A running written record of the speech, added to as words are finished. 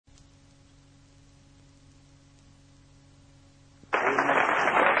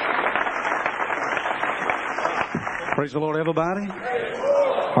Praise the Lord, everybody.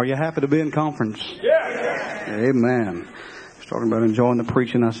 Are you happy to be in conference? Yeah. Amen. He's talking about enjoying the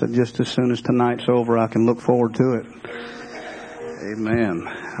preaching. I said, just as soon as tonight's over, I can look forward to it. Amen.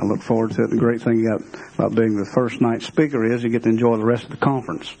 I look forward to it. The great thing about being the first night speaker is you get to enjoy the rest of the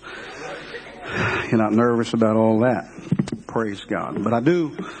conference. You're not nervous about all that. Praise God. But I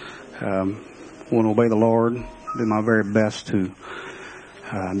do want to obey the Lord, do my very best to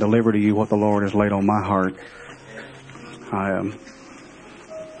deliver to you what the Lord has laid on my heart. I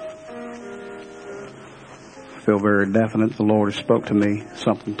feel very definite the Lord has spoke to me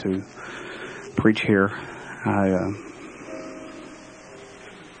something to preach here. I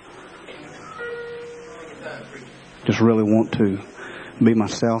just really want to be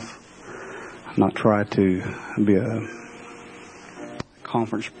myself, not try to be a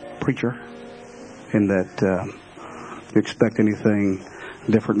conference preacher in that you expect anything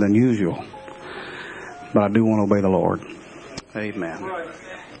different than usual. But I do want to obey the Lord. Amen.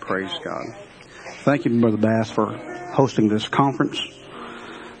 Praise God. Thank you, Brother Bass, for hosting this conference.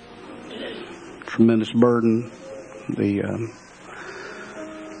 Tremendous burden, the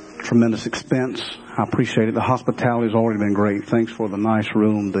tremendous expense. I appreciate it. The hospitality has already been great. Thanks for the nice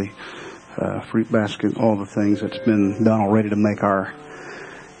room, the fruit basket, all the things that's been done already to make our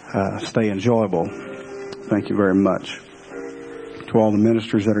stay enjoyable. Thank you very much. To all the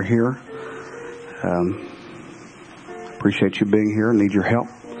ministers that are here, appreciate you being here. Need your help.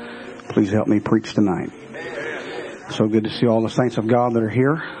 Please help me preach tonight. So good to see all the saints of God that are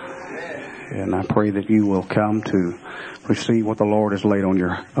here. And I pray that you will come to receive what the Lord has laid on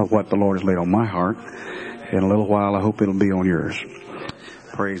what the Lord has laid on my heart. In a little while, I hope it'll be on yours.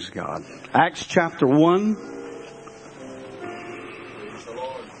 Praise God. Acts chapter 1.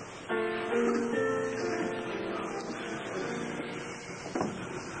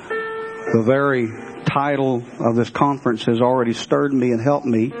 The very title of this conference has already stirred me and helped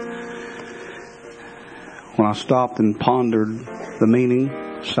me when I stopped and pondered the meaning.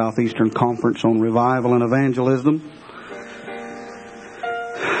 Southeastern Conference on Revival and Evangelism.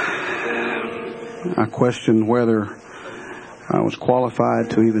 I questioned whether I was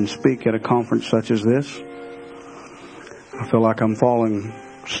qualified to even speak at a conference such as this. I feel like I'm falling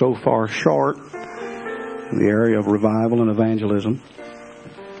so far short in the area of revival and evangelism.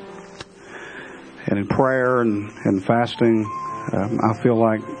 And in prayer and fasting, I feel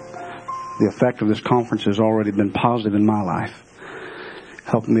like the effect of this conference has already been positive in my life,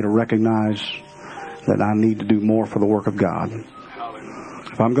 helping me to recognize that I need to do more for the work of God.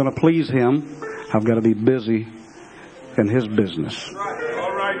 If I'm going to please Him, I've got to be busy in His business.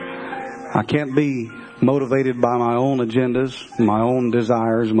 I can't be motivated by my own agendas, my own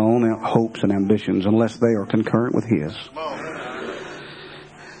desires, my own hopes and ambitions unless they are concurrent with His.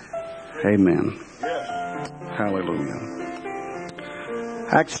 Amen. Hallelujah.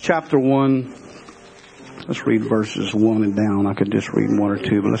 Acts chapter 1. Let's read verses 1 and down. I could just read 1 or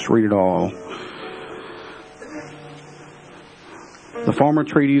 2, but let's read it all. The former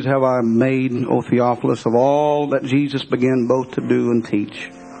treatise have I made, O Theophilus, of all that Jesus began both to do and teach,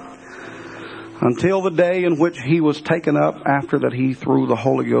 until the day in which He was taken up, after that He through the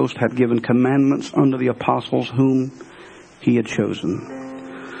Holy Ghost had given commandments unto the apostles whom He had chosen,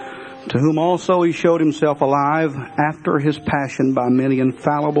 to whom also He showed Himself alive after His passion by many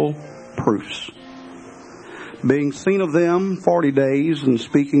infallible proofs, being seen of them 40 days, and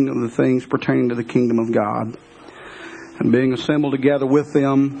speaking of the things pertaining to the kingdom of God. And being assembled together with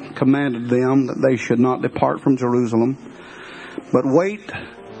them, commanded them that they should not depart from Jerusalem, but wait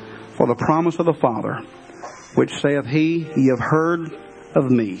for the promise of the Father, which saith He, Ye have heard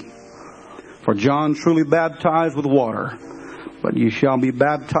of me. For John truly baptized with water, but ye shall be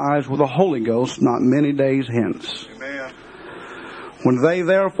baptized with the Holy Ghost not many days hence. Amen. When they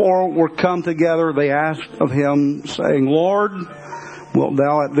therefore were come together, they asked of Him, saying, Lord, wilt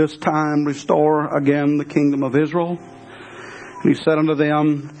Thou at this time restore again the kingdom of Israel? And He said unto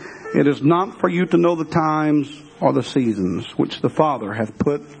them, It is not for you to know the times or the seasons which the Father hath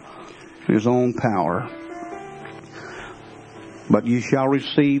put in His own power, but ye shall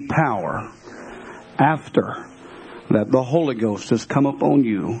receive power after that the Holy Ghost is come upon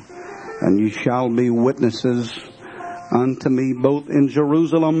you, and ye shall be witnesses unto me both in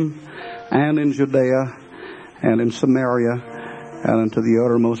Jerusalem and in Judea and in Samaria and unto the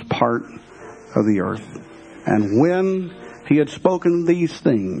uttermost part of the earth. And when He had spoken these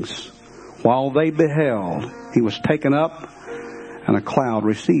things, while they beheld, He was taken up, and a cloud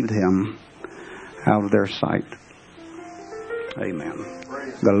received Him out of their sight. Amen.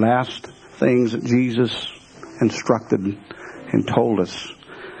 The last things that Jesus instructed and told us,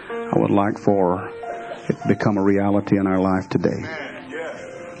 I would like for it to become a reality in our life today.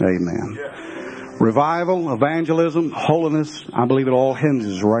 Amen. Revival, evangelism, holiness, I believe it all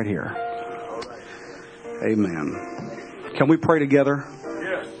hinges right here. Amen. Can we pray together?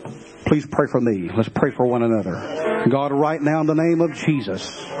 Please pray for me. Let's pray for one another. God, right now in the name of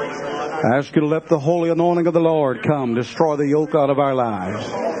Jesus, I ask you to let the holy anointing of the Lord come, destroy the yoke out of our lives.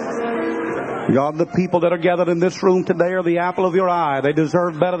 God, the people that are gathered in this room today are the apple of your eye. They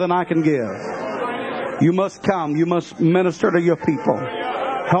deserve better than I can give. You must come. You must minister to your people.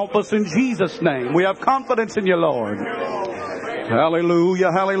 Help us in Jesus' name. We have confidence in you, Lord.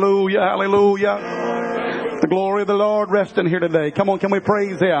 Hallelujah, hallelujah, hallelujah. The glory of the Lord resting here today. Come on, can we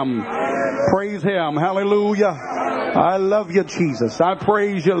praise Him? Praise Him. Hallelujah. I love you, Jesus. I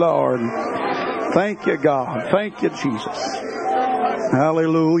praise you, Lord. Thank you, God. Thank you, Jesus.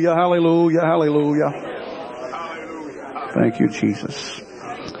 Hallelujah, hallelujah, hallelujah. Thank you, Jesus.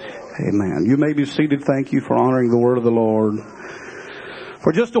 Amen. You may be seated. Thank you for honoring the word of the Lord.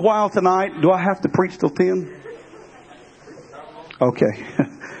 For just a while tonight, do I have to preach till 10? Okay.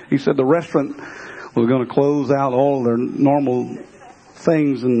 He said the restaurant was going to close out all their normal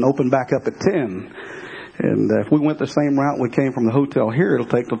things and open back up at 10. And if we went the same route we came from the hotel here, it'll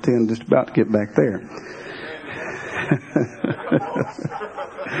take till 10 just about to get back there.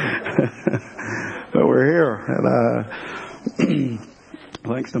 But we're here, and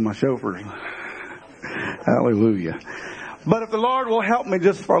thanks to my chauffeur. Hallelujah. But if the Lord will help me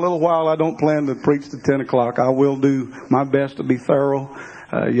just for a little while, I don't plan to preach to 10 o'clock. I will do my best to be thorough,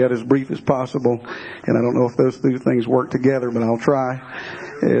 yet as brief as possible. And I don't know if those two things work together, but I'll try.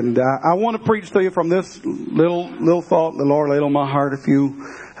 And I want to preach to you from this little thought the Lord laid on my heart a few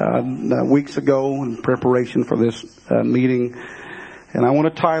weeks ago in preparation for this meeting. And I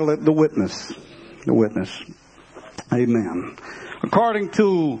want to title it The Witness. The Witness. Amen. According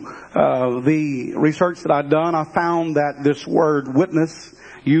to the research that I've done, I found that this word witness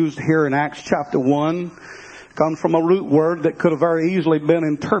used here in Acts chapter 1 comes from a root word that could have very easily been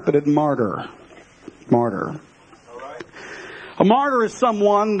interpreted martyr. Martyr. A martyr is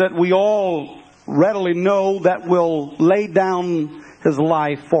someone that we all readily know that will lay down his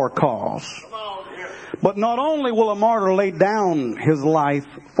life for a cause. But not only will a martyr lay down his life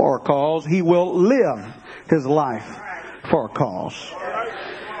for a cause, he will live his life for a cause.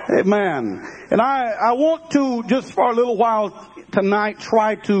 Amen. And I want to, just for a little while tonight,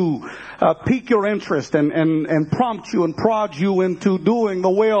 try to pique your interest and prompt you and prod you into doing the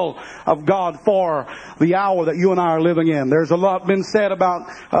will of God for the hour that you and I are living in. There's a lot been said about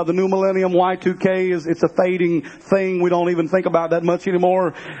the new millennium. Y2K it's a fading thing. We don't even think about that much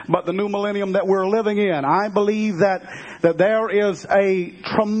anymore. But the new millennium that we're living in, I believe that there is a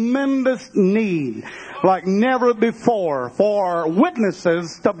tremendous need like never before for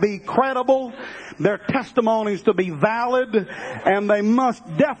witnesses to be credible, their testimonies to be valid, and they must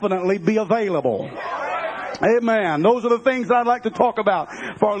definitely be available. Amen. Those are the things that I'd like to talk about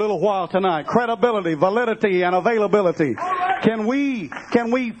for a little while tonight. Credibility, validity, and availability. Can we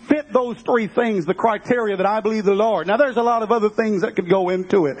fit those three things, the criteria that I believe the Lord? Now there's a lot of other things that could go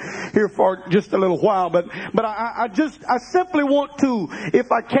into it here for just a little while, but I simply want to,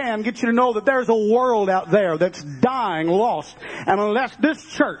 if I can, get you to know that there's a world out there that's dying, lost, and unless this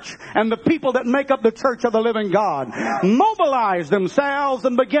church and the people that make up the church of the living God mobilize themselves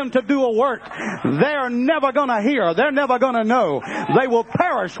and begin to do a work, they're never going to hear. They're never going to know. They will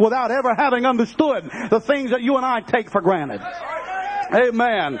perish without ever having understood the things that you and I take for granted.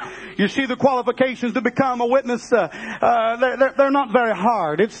 Amen. You see, the qualifications to become a witness, they're not very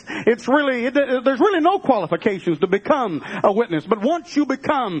hard. There's really no qualifications to become a witness. But once you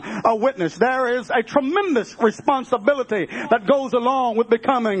become a witness, there is a tremendous responsibility that goes along with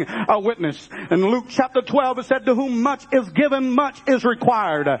becoming a witness. In Luke chapter 12, it said, to whom much is given, much is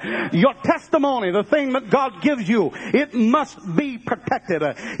required. Your testimony, the thing that God gives you, it must be protected.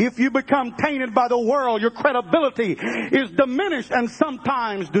 If you become tainted by the world, your credibility is diminished and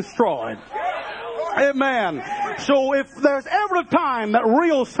sometimes destroyed. Amen. So if there's ever a time that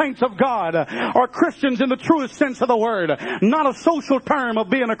real saints of God are Christians in the truest sense of the word, not a social term of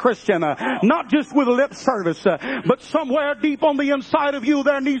being a Christian, not just with lip service, but somewhere deep on the inside of you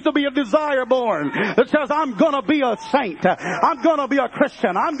there needs to be a desire born that says, I'm going to be a saint. I'm going to be a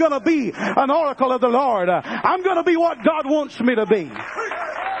Christian. I'm going to be an oracle of the Lord. I'm going to be what God wants me to be.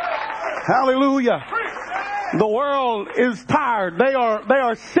 Hallelujah. The world is tired. They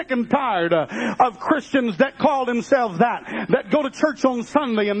are sick and tired of Christians that call themselves that go to church on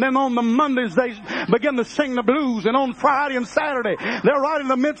Sunday, and then on the Mondays they begin to sing the blues, and on Friday and Saturday they're right in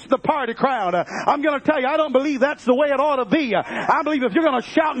the midst of the party crowd. I'm going to tell you, I don't believe that's the way it ought to be. I believe if you're going to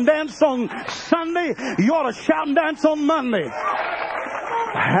shout and dance on Sunday, you ought to shout and dance on Monday.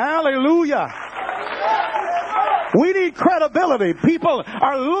 Hallelujah. We need credibility. People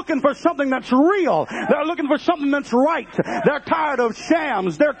are looking for something that's real. They're looking for something that's right. They're tired of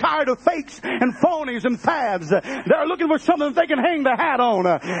shams. They're tired of fakes and phonies and fads. They're looking for something that they can hang the hat on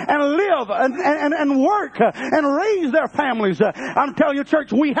and live and work and raise their families. I'm telling you,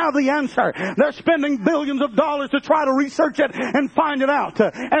 church, we have the answer. They're spending billions of dollars to try to research it and find it out.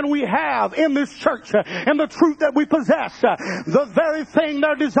 And we have in this church, in the truth that we possess, the very thing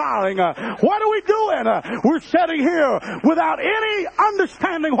they're desiring. What are we doing? We're setting here without any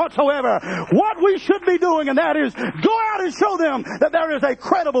understanding whatsoever what we should be doing, and that is go out and show them that there is a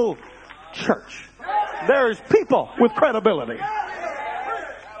credible church. There is people with credibility.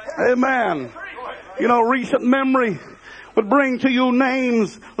 Amen. You know, recent memory would bring to you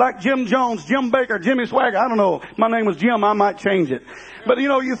names like Jim Jones, Jim Baker, Jimmy Swagger. I don't know. My name was Jim. I might change it. But you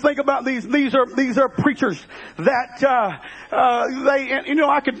know, you think about these are preachers that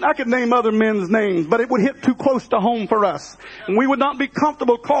I could name other men's names, but it would hit too close to home for us. And we would not be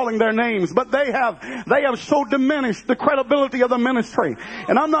comfortable calling their names, but they have so diminished the credibility of the ministry.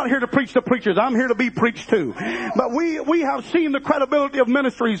 And I'm not here to preach to preachers. I'm here to be preached to. But we have seen the credibility of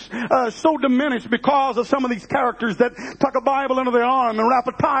ministries so diminished because of some of these characters that tuck a Bible under their arm and wrap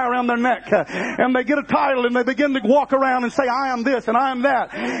a tie around their neck, and they get a title and they begin to walk around and say, I am this and I am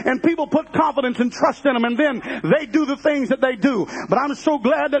that. And people put confidence and trust in them, and then they do the things that they do. But I'm so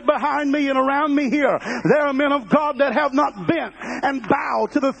glad that behind me and around me here, there are men of God that have not bent and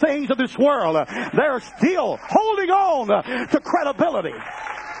bowed to the things of this world. They're still holding on to credibility.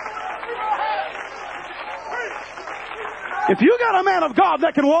 If you got a man of God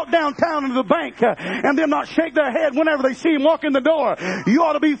that can walk downtown into the bank and then not shake their head whenever they see him walk in the door, you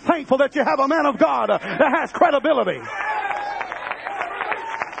ought to be thankful that you have a man of God that has credibility.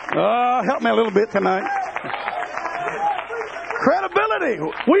 Help me a little bit tonight. Credibility.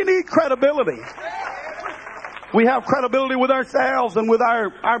 We need credibility. We have credibility with ourselves and with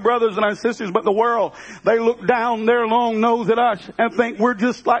our brothers and our sisters, but the world, they look down their long nose at us and think we're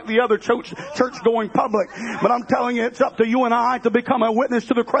just like the other church-going public. But I'm telling you, it's up to you and I to become a witness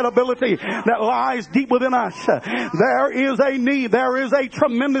to the credibility that lies deep within us. There is a need. There is a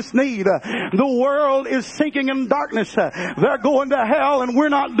tremendous need. The world is sinking in darkness. They're going to hell, and we're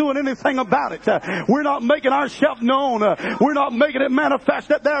not doing anything about it. We're not making ourselves known. We're not making it manifest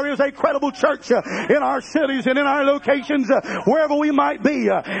that there is a credible church in our cities and in our locations, wherever we might be.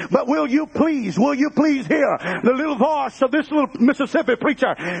 But will you please hear the little voice of this little Mississippi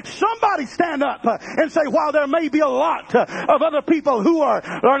preacher? Somebody stand up and say, while there may be a lot of other people who are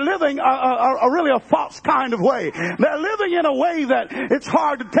living a really a false kind of way, they're living in a way that it's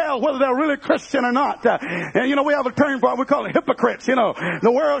hard to tell whether they're really Christian or not. And you know, we have a term for it. We call it hypocrites. You know,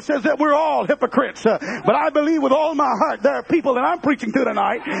 the world says that we're all hypocrites. But I believe with all my heart there are people that I'm preaching to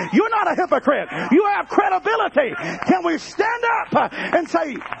tonight. You're not a hypocrite. You have credibility. Can we stand up and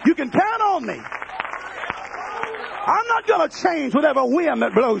say, you can count on me? I'm not going to change with every wind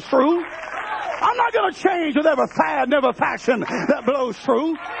that blows through. I'm not going to change with every fad and every fashion that blows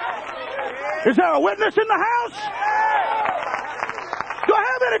through. Is there a witness in the house? Do I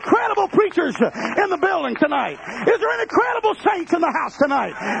have any credible preachers in the building tonight? Is there any credible saints in the house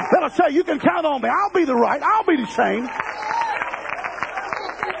tonight that'll say, you can count on me? I'll be the right. I'll be the same.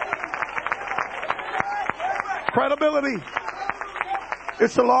 Credibility.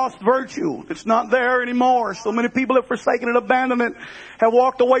 It's a lost virtue. It's not there anymore. So many people have forsaken it, abandoned it, have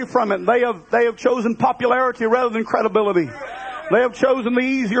walked away from it. They have chosen popularity rather than credibility. They have chosen the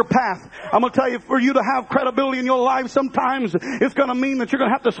easier path. I'm going to tell you, for you to have credibility in your life, sometimes it's going to mean that you're going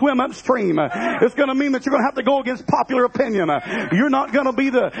to have to swim upstream. It's going to mean that you're going to have to go against popular opinion. You're not going to be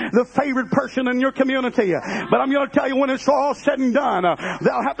the favored person in your community. But I'm going to tell you, when it's all said and done,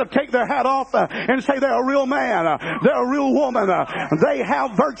 they'll have to take their hat off and say they're a real man. They're a real woman. They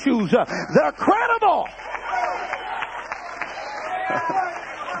have virtues. They're credible.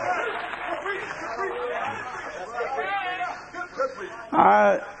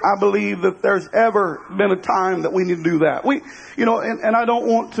 I believe that there's ever been a time that we need to do that. And I don't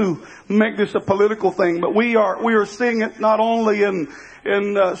want to make this a political thing, but we are seeing it not only in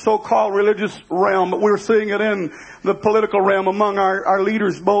so-called religious realm, but we're seeing it in the political realm among our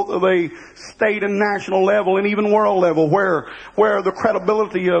leaders, both of a state and national level and even world level, where the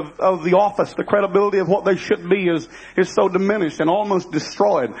credibility of the office, the credibility of what they should be is so diminished and almost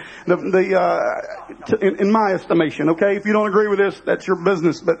destroyed. In my estimation, okay, if you don't agree with this, that's your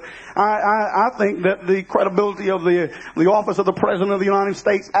business. But I think that the credibility of the office of the President of the United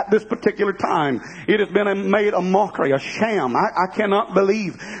States at this particular time, it has been made a mockery, a sham. I cannot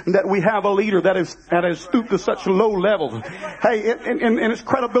believe that we have a leader that has stooped to such low levels. Hey, and its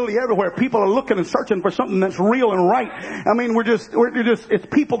credibility everywhere. People are looking and searching for something that's real and right. I mean, it's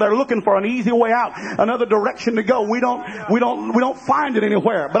people that are looking for an easy way out, another direction to go. We don't find it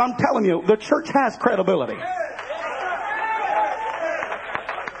anywhere. But I'm telling you, the church has credibility.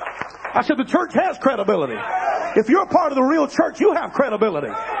 I said the church has credibility. If you're a part of the real church, you have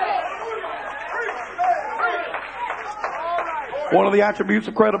credibility. One of the attributes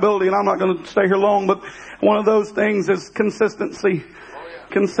of credibility, and I'm not going to stay here long, but one of those things is consistency.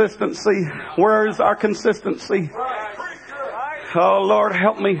 Consistency. Where is our consistency? Oh, Lord,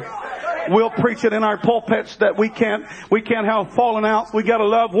 help me. We'll preach it in our pulpits that we can't have fallen outs. We got to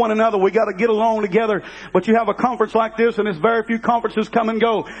love one another. We got to get along together. But you have a conference like this, and there's very few conferences come and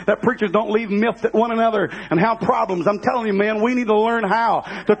go that preachers don't leave miffed at one another and have problems. I'm telling you, man, we need to learn how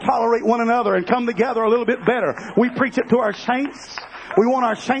to tolerate one another and come together a little bit better. We preach it to our saints. We want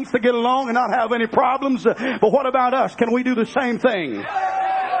our saints to get along and not have any problems. But what about us? Can we do the same thing?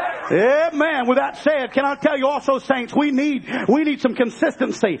 Amen. With that said, can I tell you also, saints, we need some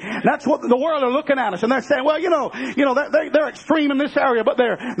consistency. That's what the world are looking at us, and they're saying, well, they're extreme in this area, but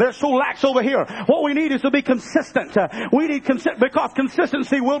they're so lax over here. What we need is to be consistent. We need because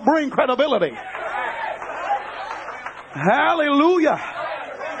consistency will bring credibility. Hallelujah.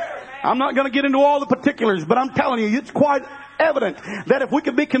 I'm not going to get into all the particulars, but I'm telling you, it's quite evident that if we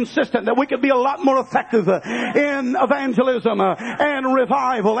could be consistent, that we could be a lot more effective in evangelism and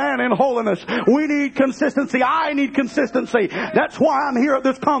revival and in holiness. We need consistency. I need consistency. That's why I'm here at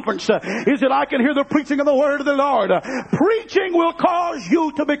this conference, is that I can hear the preaching of the word of the Lord. Preaching will cause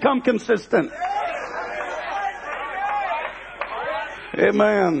you to become consistent.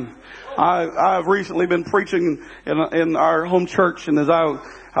 Amen. I've recently been preaching in our home church, and as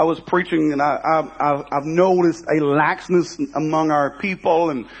I was preaching, and I've noticed a laxness among our people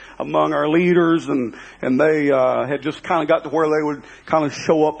and among our leaders, and they had just kind of got to where they would kind of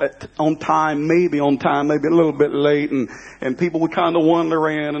show up on time, maybe a little bit late, and people would kind of wander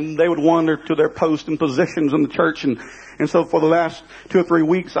in, and they would wander to their posts and positions in the church, and so for the last 2 or 3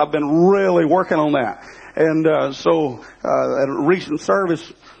 weeks, I've been really working on that, and so at a recent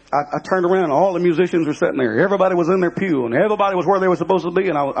service, I turned around and all the musicians were sitting there. Everybody was in their pew and everybody was where they were supposed to be.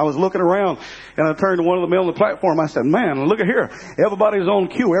 And I was looking around and I turned to one of the men on the platform. I said, man, look at here. Everybody's on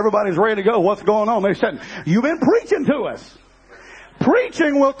cue. Everybody's ready to go. What's going on? They said, you've been preaching to us.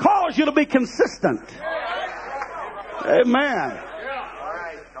 Preaching will cause you to be consistent. Amen.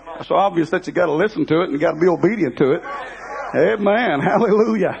 It's so obvious that you got to listen to it and you got to be obedient to it. Amen.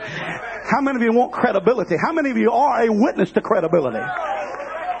 Hallelujah. How many of you want credibility? How many of you are a witness to credibility?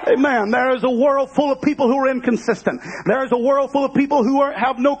 Amen. There is a world full of people who are inconsistent. There is a world full of people who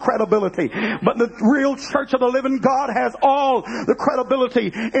have no credibility. But the real church of the living God has all the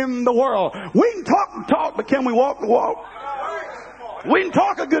credibility in the world. We can talk, but can we walk the walk? We can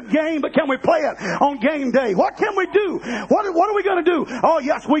talk a good game, but can we play it on game day? What can we do? What are we going to do? Oh,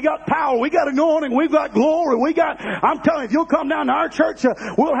 yes, we got power. We got anointing. We've got glory. I'm telling you, if you'll come down to our church,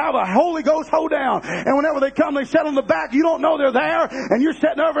 we'll have a Holy Ghost hoedown. And whenever they come, they sit on the back. You don't know they're there. And you're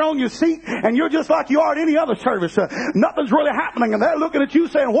sitting over on your seat. And you're just like you are at any other service. Nothing's really happening. And they're looking at you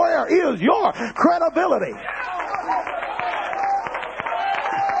saying, where is your credibility?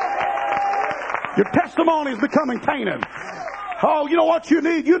 Your testimony is becoming tainted. Oh, you know what you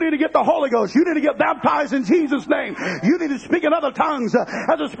need? You need to get the Holy Ghost. You need to get baptized in Jesus' name. You need to speak in other tongues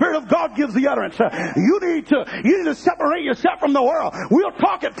as the Spirit of God gives the utterance. You need to separate yourself from the world. We'll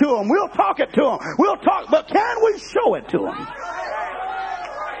talk it to them. We'll talk, but can we show it to them?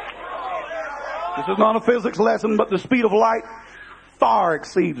 This is not a physics lesson, but the speed of light far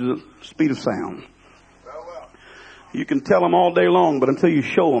exceeds the speed of sound. You can tell them all day long, but until you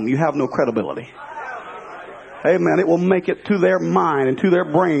show them, you have no credibility. Amen. It will make it to their mind and to their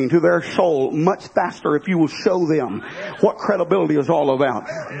brain, to their soul much faster if you will show them what credibility is all about.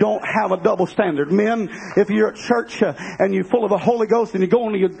 Don't have a double standard. Men, if you're at church and you're full of the Holy Ghost and you go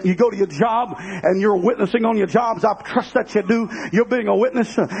to your job and you're witnessing on your jobs, I trust that you do. You're being a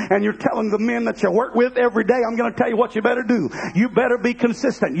witness and you're telling the men that you work with every day, I'm going to tell you what you better do. You better be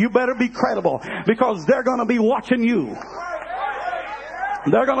consistent. You better be credible, because they're going to be watching you.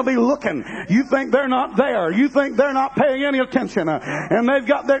 They're going to be looking. You think they're not there. You think they're not paying any attention. And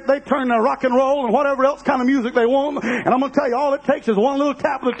they turn their rock and roll and whatever else kind of music they want. And I'm going to tell you, all it takes is one little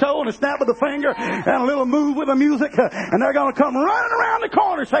tap of the toe and a snap of the finger and a little move with the music. And they're going to come running around the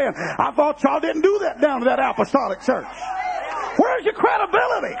corner saying, I thought y'all didn't do that down to that apostolic church. Where's your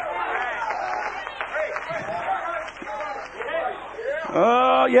credibility?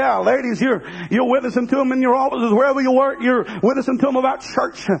 Yeah, ladies, you're witnessing to them in your offices, wherever you work. You're witnessing to them about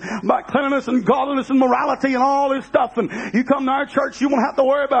church, about cleanliness and godliness and morality and all this stuff. And you come to our church, you won't have to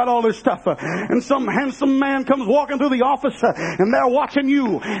worry about all this stuff. And some handsome man comes walking through the office, and they're watching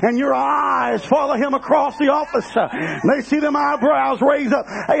you, and your eyes follow him across the office. They see them eyebrows raised up.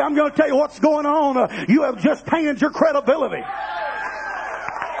 Hey, I'm going to tell you what's going on. You have just tainted your credibility.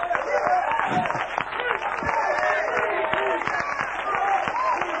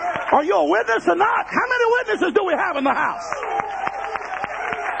 Are you a witness or not? How many witnesses do we have in the house?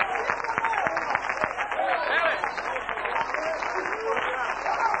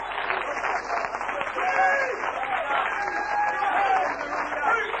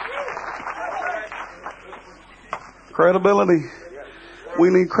 Credibility. We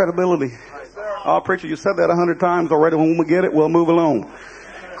need credibility. Oh, preacher, you said that 100 times already. When we get it, we'll move along.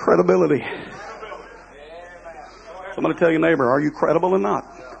 Credibility. Somebody tell your neighbor, are you credible or not?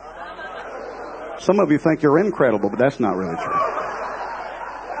 Some of you think you're incredible, but that's not really true.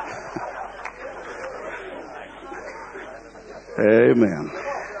 Amen.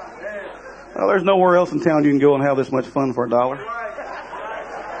 Well, there's nowhere else in town you can go and have this much fun for $1.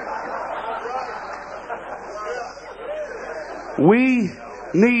 We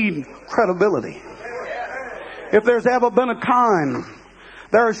need credibility. If there's ever been a time,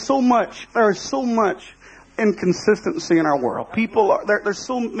 there is so much inconsistency in our world. There's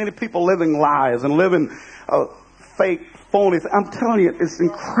so many people living lies and living fake, phony. I'm telling you, it's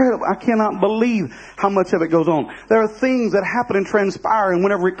incredible. I cannot believe how much of it goes on. There are things that happen and transpire, and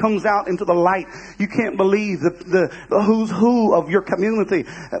whenever it comes out into the light, you can't believe the who's who of your community.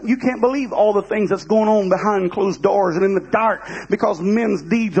 You can't believe all the things that's going on behind closed doors and in the dark, because men's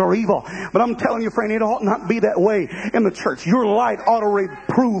deeds are evil. But I'm telling you, friend, it ought not be that way in the church. Your light ought to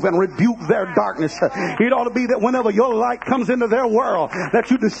reprove and rebuke their darkness. It ought to be that whenever your light comes into their world, that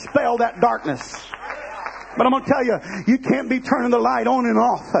you dispel that darkness. But I'm going to tell you, you can't be turning the light on and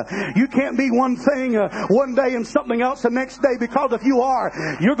off. You can't be one thing one day and something else the next day, because if you are,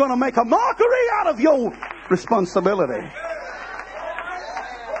 you're going to make a mockery out of your responsibility.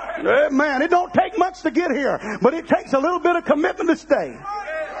 Man, it don't take much to get here, but it takes a little bit of commitment to stay.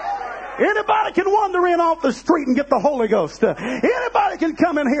 Anybody can wander in off the street and get the Holy Ghost. Anybody can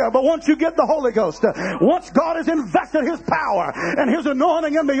come in here, but once you get the Holy Ghost, once God has invested His power and His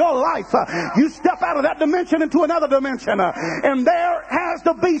anointing into your life, you step out of that dimension into another dimension, and there has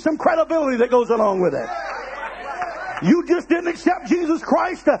to be some credibility that goes along with it. You just didn't accept Jesus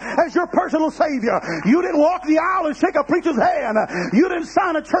Christ as your personal Savior. You didn't walk the aisle and shake a preacher's hand. You didn't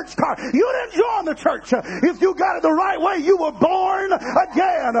sign a church card. You didn't join the church. If you got it the right way, you were born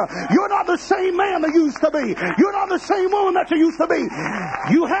again. You're not the same man that you used to be. You're not the same woman that you used to be.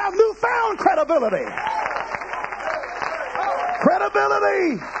 You have newfound credibility.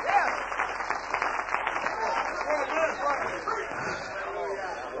 Credibility.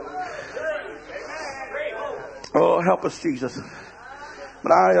 Oh, help us, Jesus.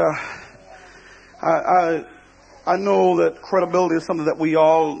 But I know that credibility is something that we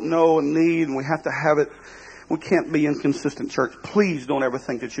all know and need, and we have to have it. We can't be inconsistent, church. Please don't ever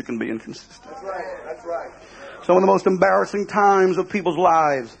think that you can be inconsistent. That's right. That's right. Some of the most embarrassing times of people's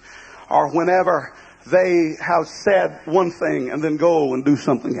lives are whenever they have said one thing and then go and do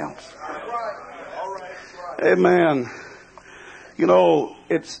something else. That's right. All right. That's right. Amen. You know,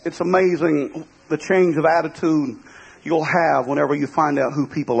 it's amazing the change of attitude you'll have whenever you find out who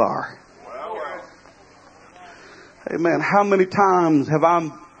people are. Amen. How many times have I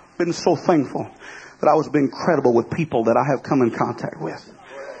been so thankful that I was being credible with people that I have come in contact with?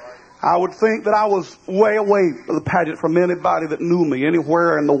 I would think that I was way away from the pageant from anybody that knew me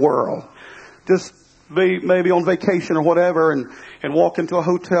anywhere in the world. Just be maybe on vacation or whatever, and walk into a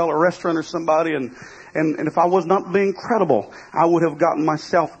hotel or restaurant or somebody, and if I was not being credible, I would have gotten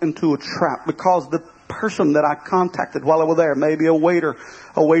myself into a trap, because the person that I contacted while I was there, maybe a waiter,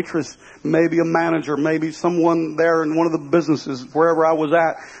 a waitress, maybe a manager, maybe someone there in one of the businesses, wherever I was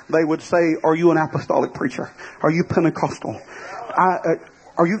at, they would say, are you an apostolic preacher? Are you Pentecostal?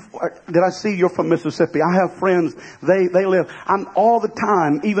 Did I see you're from Mississippi? I have friends, they live, I'm all the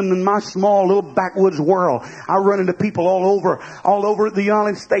time, even in my small little backwoods world, I run into people all over the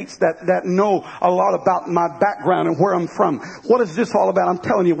United States that know a lot about my background and where I'm from. What is this all about? I'm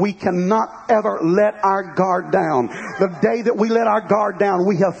telling you, we cannot ever let our guard down. The day that we let our guard down,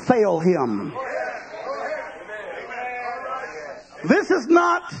 we have failed Him. This is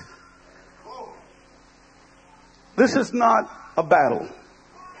not a battle.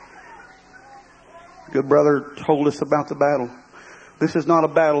 Good brother told us about the battle. This is not a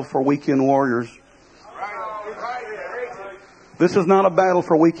battle for weekend warriors. This is not a battle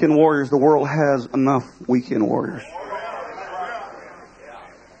for weekend warriors. The world has enough weekend warriors.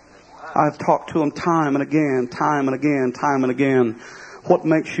 I've talked to them time and again. What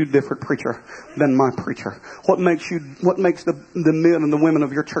makes you different, preacher, than my preacher? What makes the men and the women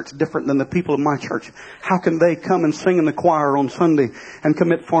of your church different than the people of my church? How can they come and sing in the choir on Sunday and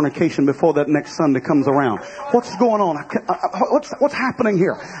commit fornication before that next Sunday comes around? What's going on? What's happening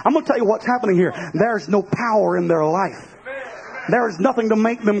here? I'm going to tell you what's happening here. There's no power in their life. There is nothing to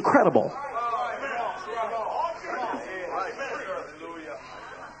make them credible.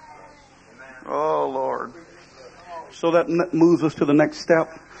 Oh, Lord. So that moves us to the next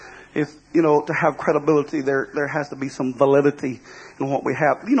step. If, to have credibility, there has to be some validity in what we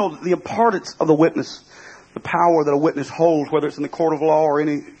have. The importance of the witness, the power that a witness holds, whether it's in the court of law or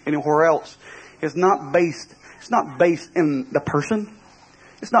anywhere else, it's not based in the person.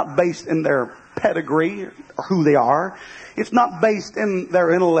 It's not based in their pedigree or who they are. It's not based in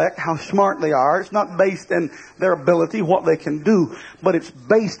their intellect, how smart they are. It's not based in their ability, what they can do. But it's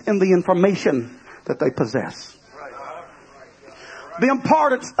based in the information that they possess. The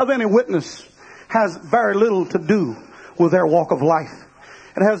importance of any witness has very little to do with their walk of life.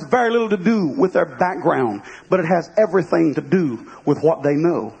 It has very little to do with their background, but it has everything to do with what they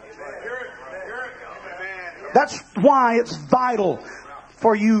know. That's why it's vital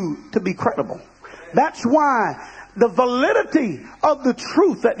for you to be credible. That's why the validity of the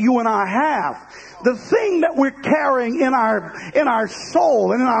truth that you and I have, the thing that we're carrying in our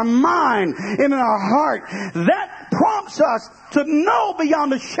soul and in our mind and in our heart, that prompts us to know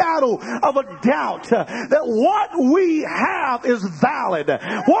beyond a shadow of a doubt that what we have is valid.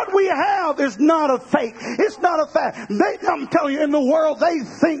 What we have is not a fake. It's not a fact. I'm telling you, in the world, they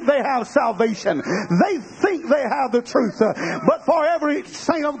think they have salvation. They think they have the truth. But for every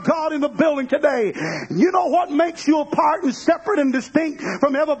saint of God in the building today, you know what makes you apart and separate and distinct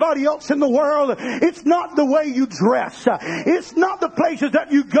from everybody else in the world? It's not the way you dress. It's not the places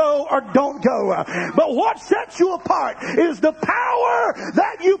that you go or don't go. But what sets you apart is the power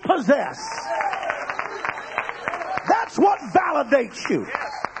that you possess. That's what validates you.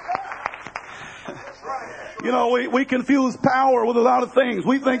 We confuse power with a lot of things.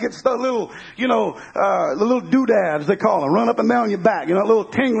 We think it's the little, the little doodads they call them, run up and down your back. A little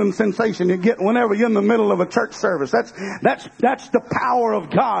tingling sensation you get whenever you're in the middle of a church service. That's the power of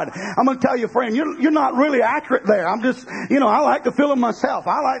God. I'm going to tell you, friend, you're not really accurate there. I'm just, I like to feel them myself.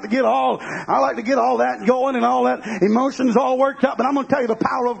 I like to get all that going and all that emotions all worked up. But I'm going to tell you, the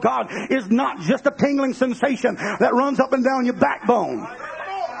power of God is not just a tingling sensation that runs up and down your backbone.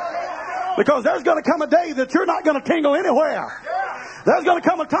 Because there's going to come a day that you're not going to tingle anywhere. There's going to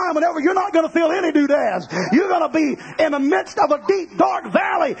come a time whenever you're not going to feel any doodads. You're going to be in the midst of a deep, dark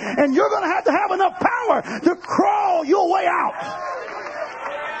valley, and you're going to have enough power to crawl your way out.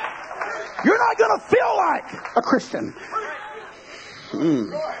 You're not going to feel like a Christian.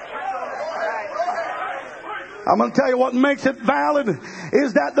 I'm going to tell you what makes it valid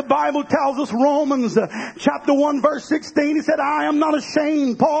is that the Bible tells us, Romans chapter 1 verse 16, he said, I am not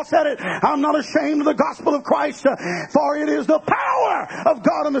ashamed. Paul said it. I'm not ashamed of the gospel of Christ, for it is the power of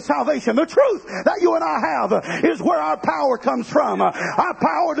God unto salvation. The truth that you and I have is where our power comes from. Our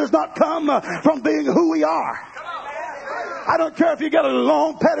power does not come from being who we are. I don't care if you got a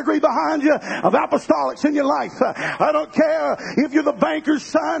long pedigree behind you of apostolics in your life. I don't care if you're the banker's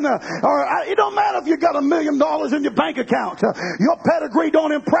son, or it don't matter if you got $1 million in your bank account. Your pedigree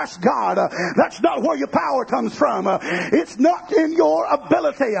don't impress God. That's not where your power comes from. It's not in your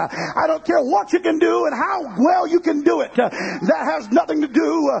ability. I don't care what you can do and how well you can do it. That has nothing to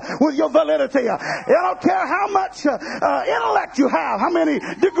do with your validity. I don't care how much intellect you have, how many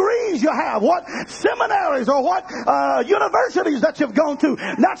degrees you have, what seminaries or what universities universities that you've gone to.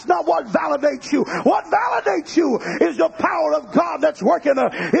 That's not what validates you. What validates you is the power of God that's working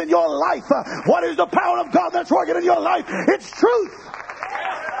in your life. What is the power of God that's working in your life? It's truth.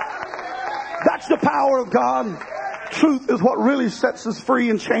 That's the power of God. Truth is what really sets us free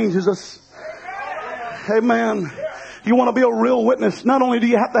and changes us. Amen. You want to be a real witness. Not only do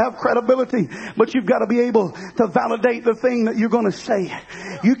you have to have credibility, but you've got to be able to validate the thing that you're going to say.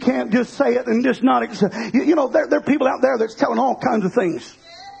 You can't just say it and just not. You know, there are people out there that's telling all kinds of things.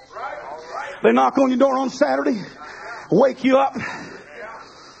 They knock on your door on Saturday, wake you up.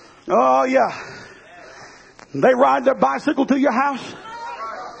 Oh yeah. They ride their bicycle to your house.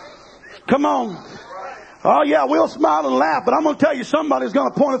 Come on. Oh yeah, we'll smile and laugh, but I'm going to tell you, somebody's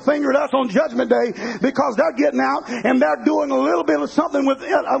going to point a finger at us on Judgment Day because they're getting out and they're doing a little bit of something with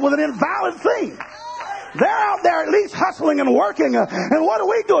an invalid thing. They're out there at least hustling and working. And what are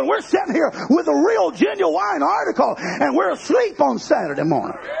we doing? We're sitting here with a real genuine article and we're asleep on Saturday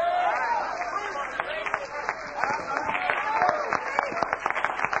morning.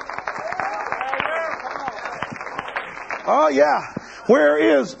 Oh yeah. Where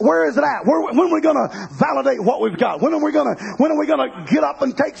is it at? When are we going to validate what we've got? When are we going to get up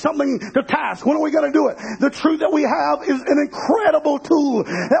and take something to task? When are we going to do it? The truth that we have is an incredible tool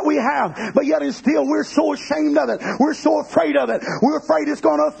that we have, but yet and still we're so ashamed of it. We're so afraid of it. We're afraid it's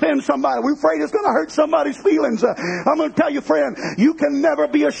going to offend somebody. We're afraid it's going to hurt somebody's feelings. I'm going to tell you, friend, you can never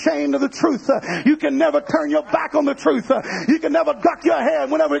be ashamed of the truth. You can never turn your back on the truth. You can never duck your head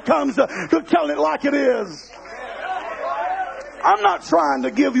whenever it comes to telling it like it is. I'm not trying to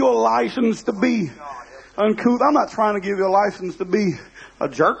give you a license to be uncouth. I'm not trying to give you a license to be a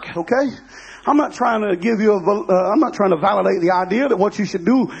jerk, okay? I'm not trying to give you I'm not trying to validate the idea that what you should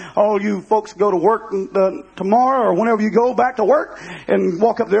do, all you folks go to work tomorrow or whenever you go back to work and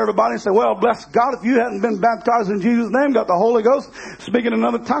walk up to everybody and say, well, bless God, if you hadn't been baptized in Jesus' name, got the Holy Ghost, speaking in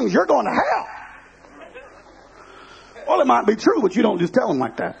other tongues, you're going to hell. Well, it might be true, but you don't just tell them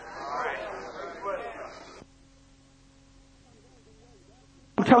like that.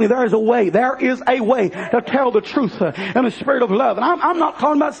 I'm telling you, there is a way to tell the truth in a spirit of love. And I'm not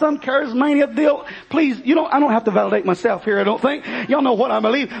talking about some charismatic deal. Please, I don't have to validate myself here, I don't think. Y'all know what I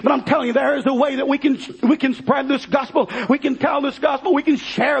believe. But I'm telling you, there is a way that we can spread this gospel. We can tell this gospel. We can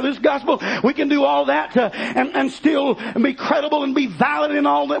share this gospel. We can do all that and still be credible and be valid in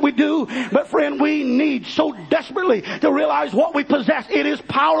all that we do. But friend, we need so desperately to realize what we possess. It is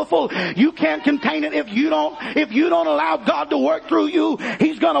powerful. You can't contain it if you don't allow God to work through you.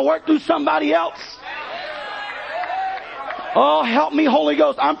 He's going to work through somebody else. Oh, help me, Holy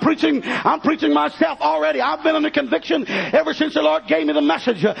Ghost. I'm preaching myself already. I've been under conviction ever since the Lord gave me the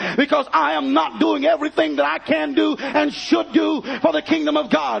message because I am not doing everything that I can do and should do for the kingdom of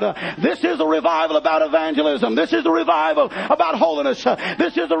God. This is a revival about evangelism. This is a revival about holiness.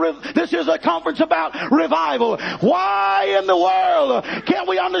 This is a conference about revival. Why in the world can't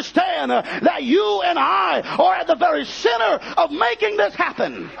we understand that you and I are at the very center of making this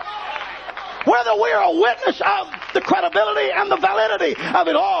happen? Whether we're a witness of the credibility and the validity of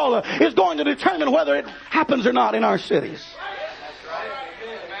it all is going to determine whether it happens or not in our cities.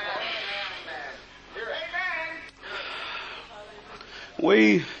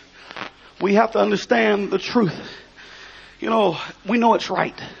 We have to understand the truth. We know it's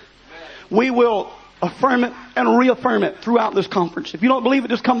right. We will affirm it and reaffirm it throughout this conference. If you don't believe it,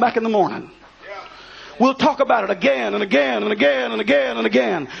 just come back in the morning. We'll talk about it again and again and again and again and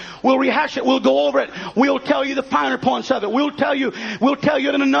again. We'll rehash it. We'll go over it. We'll tell you the finer points of it. We'll tell you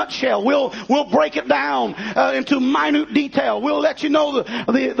it in a nutshell. We'll break it down into minute detail. We'll let you know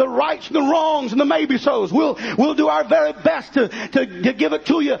the rights and the wrongs and the maybe-sos. We'll do our very best to give it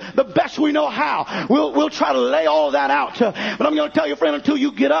to you the best we know how. We'll try to lay all that out. But I'm going to tell you, friend, until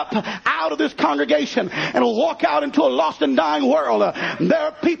you get up out of this congregation and walk out into a lost and dying world, there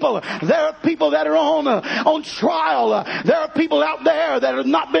are people that are on trial. There are people out there that have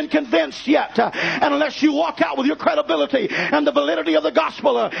not been convinced yet. And unless you walk out with your credibility and the validity of the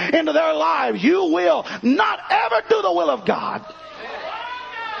gospel into their lives, you will not ever do the will of God.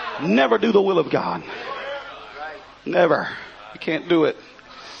 Never do the will of God. Never. You can't do it.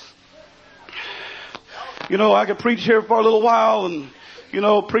 I could preach here for a little while and You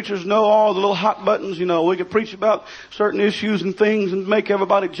know, preachers know all the little hot buttons. You know, we can preach about certain issues and things and make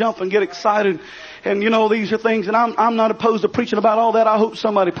everybody jump and get excited. And you know, these are things, and I'm not opposed to preaching about all that. I hope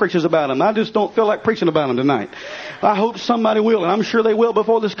somebody preaches about them. I just don't feel like preaching about them tonight. I hope somebody will, and I'm sure they will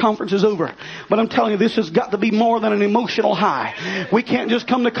before this conference is over. But I'm telling you, this has got to be more than an emotional high. We can't just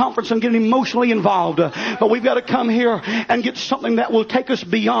come to conference and get emotionally involved. But we've got to come here and get something that will take us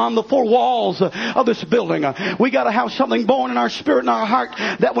beyond the four walls of this building. We got to have something born in our spirit and our heart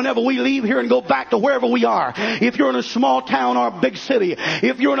that whenever we leave here and go back to wherever we are, if you're in a small town or a big city,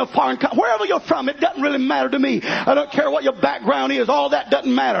 if you're in a foreign country, wherever you're from, it doesn't really matter to me. I don't care what your background is. All that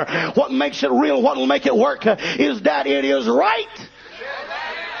doesn't matter. What makes it real, what will make it work, is that it is right.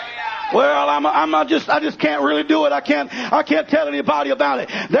 Well, I just can't really do it. I can't tell anybody about it.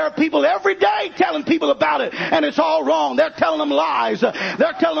 There are people every day telling people about it, and it's all wrong. They're telling them lies.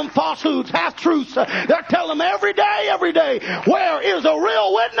 They're telling them falsehoods, half-truths. They're telling them every day. Where is a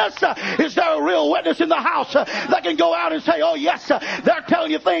real witness? Is there a real witness in the house that can go out and say, oh yes, they're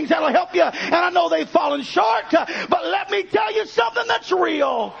telling you things that'll help you, and I know they've fallen short, but let me tell you something that's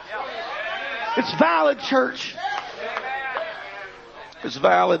real. It's valid, church. It's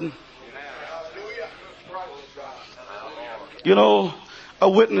valid. You know, a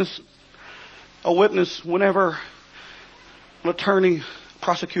witness, whenever an attorney,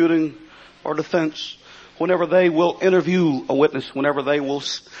 prosecuting, or defense, whenever they will interview a witness, whenever they will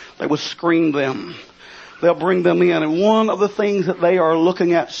screen them, they'll bring them in. And one of the things that they are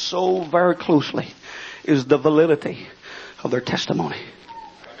looking at so very closely is the validity of their testimony.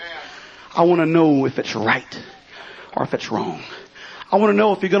 I want to know if it's right or if it's wrong. I want to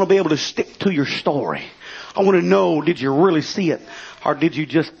know if you're going to be able to stick to your story. I want to know, did you really see it or did you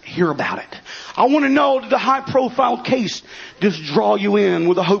just hear about it? I want to know, did the high profile case just draw you in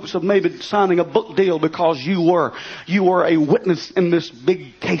with the hopes of maybe signing a book deal because you were a witness in this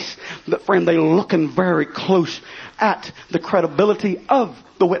big case? That, friend, they're looking very close at the credibility of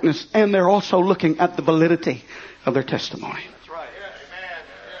the witness, and they're also looking at the validity of their testimony. That's right. Amen.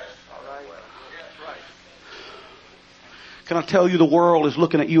 All right. That's right. Can I tell you, the world is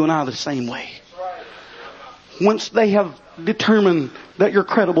looking at you and I the same way. Once they have determined that you're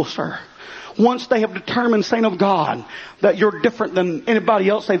credible, sir. Once they have determined, saint of God, that you're different than anybody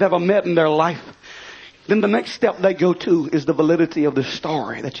else they've ever met in their life, then the next step they go to is the validity of the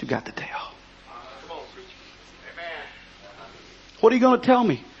story that you got to tell. What are you going to tell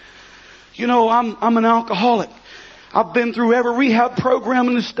me? You know, I'm an alcoholic. I've been through every rehab program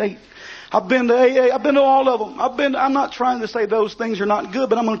in the state. I've been to AA. I've been to all of them. I'm not trying to say those things are not good,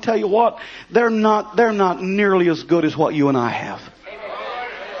 but I'm going to tell you what, they're not nearly as good as what you and I have.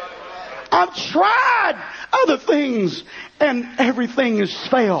 I've tried other things and everything has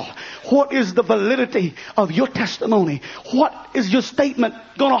failed. What is the validity of your testimony? What is your statement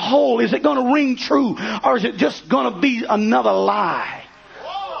going to hold? Is it going to ring true, or is it just going to be another lie?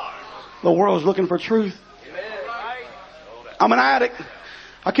 The world's looking for truth. I'm an addict.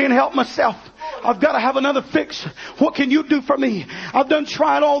 I can't help myself. I've got to have another fix. What can you do for me? I've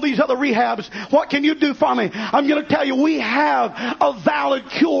tried all these other rehabs. What can you do for me? I'm going to tell you, we have a valid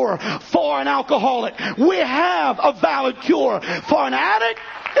cure for an alcoholic. We have a valid cure for an addict.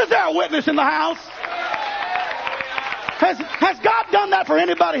 Is there a witness in the house? Has God done that for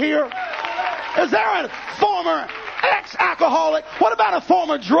anybody here? Is there a former ex-alcoholic? What about a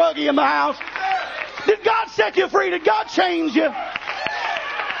former druggie in the house? Did God set you free? Did God change you?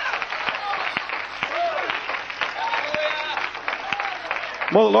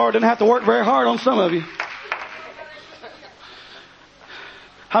 Well, the Lord didn't have to work very hard on some of you.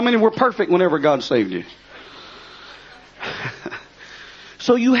 How many were perfect whenever God saved you?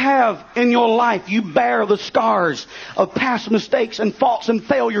 So you have in your life, you bear the scars of past mistakes and faults and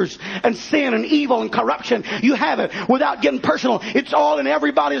failures and sin and evil and corruption. You have it without getting personal. It's all in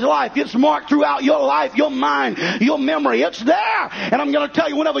everybody's life. It's marked throughout your life, your mind, your memory. It's there. And I'm going to tell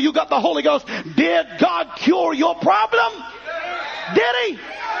you, whenever you got the Holy Ghost, did God cure your problem? Did He?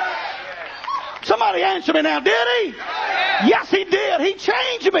 Somebody answer me now. Did He? Yes, He did. He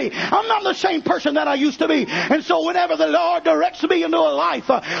changed me. I'm not the same person that I used to be. And so whenever the Lord directs me into a life,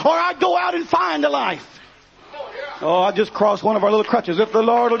 or I go out and find a life. Oh, I just crossed one of our little crutches. If the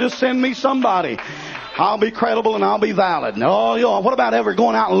Lord will just send me somebody, I'll be credible and I'll be valid. No, what about ever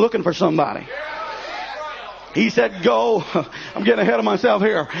going out and looking for somebody? He said, go. I'm getting ahead of myself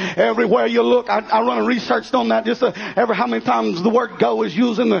here. Everywhere you look, I run and researched on that. Just ever how many times the word go is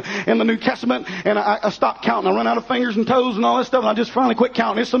used in the New Testament. And I stopped counting. I run out of fingers and toes and all that stuff. And I just finally quit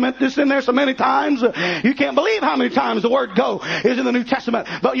counting. It's in there so many times. You can't believe how many times the word go is in the New Testament.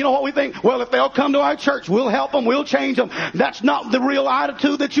 But you know what we think? Well, if they'll come to our church, we'll help them. We'll change them. That's not the real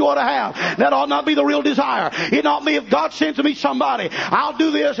attitude that you ought to have. That ought not be the real desire. It ought to be, if God sends me somebody, I'll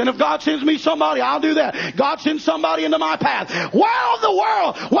do this. And if God sends me somebody, I'll do that. God send somebody into my path. Why in the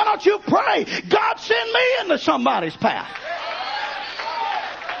world? Why don't you pray? God send me into somebody's path.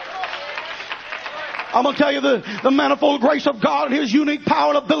 I'm going to tell you the manifold grace of God and His unique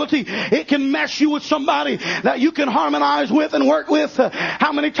power and ability. It can mesh you with somebody that you can harmonize with and work with.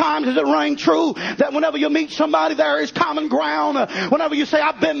 How many times has it rang true that whenever you meet somebody there is common ground? Whenever you say,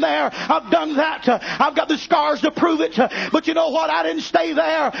 I've been there, I've done that, I've got the scars to prove it. But you know what? I didn't stay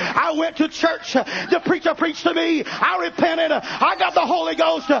there. I went to church. The preacher preached to me. I repented. I got the Holy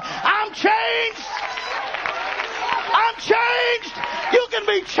Ghost. I'm changed. I'm changed. You can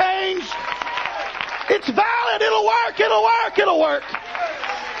be changed. It's valid. It'll work. It'll work. It'll work.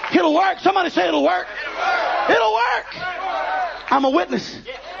 It'll work. Somebody say it'll work. It'll work. I'm a witness.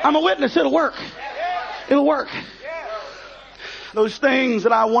 I'm a witness. It'll work. It'll work. Those things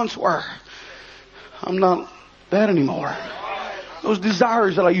that I once were, I'm not that anymore. Those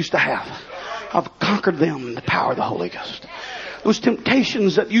desires that I used to have, I've conquered them in the power of the Holy Ghost. Those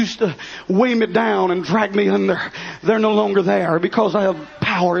temptations that used to weigh me down and drag me under, they're no longer there because I have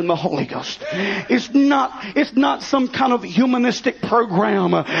power in the Holy Ghost. It's not some kind of humanistic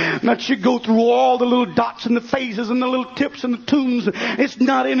program that you go through all the little dots and the phases and the little tips and the tunes. It's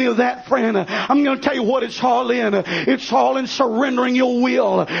not any of that, friend. I'm going to tell you what it's all in. It's all in surrendering your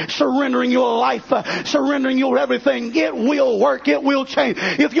will, surrendering your life, surrendering your everything. It will work. It will change.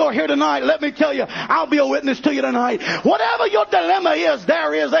 If you're here tonight, let me tell you, I'll be a witness to you tonight. Whatever your dilemma is,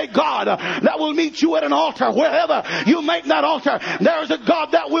 there is a God that will meet you at an altar. Wherever you make that altar, there is a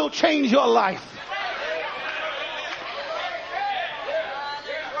God that will change your life.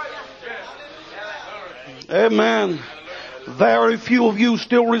 Amen. Very few of you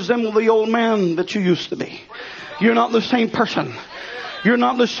still resemble the old man that you used to be. You're not the same person. You're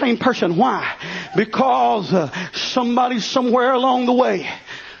not the same person. Why? Because somebody somewhere along the way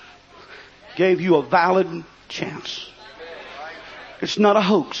gave you a valid chance. It's not a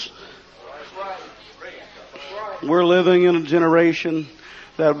hoax. We're living in a generation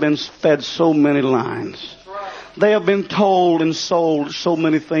that have been fed so many lines. They have been told and sold so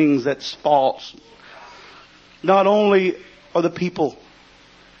many things that's false. Not only are the people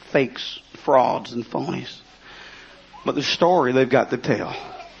fakes, frauds, and phonies, but the story they've got to tell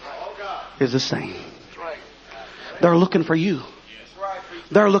is the same. They're looking for you.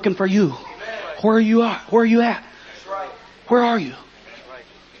 They're looking for you. Where are you at? Where are you at? Where are you?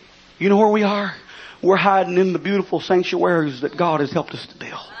 You know where we are? We're hiding in the beautiful sanctuaries that God has helped us to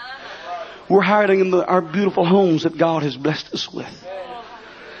build. We're hiding in our beautiful homes that God has blessed us with.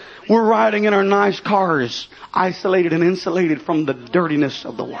 We're riding in our nice cars, isolated and insulated from the dirtiness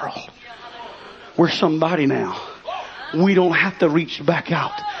of the world. We're somebody now. We don't have to reach back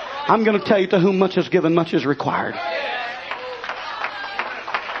out. I'm going to tell you, to whom much is given, much is required.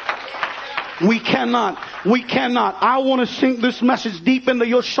 We cannot. I want to sink this message deep into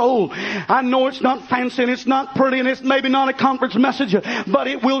your soul. I know it's not fancy and it's not pretty and it's maybe not a conference message, but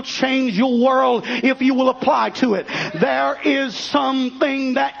it will change your world if you will apply to it. There is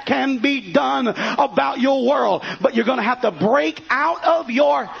something that can be done about your world, but you're going to have to break out of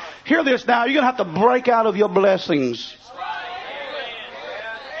your, hear this now, you're going to have to break out of your blessings.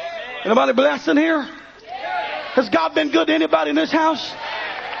 Anybody blessed in here? Has God been good to anybody in this house?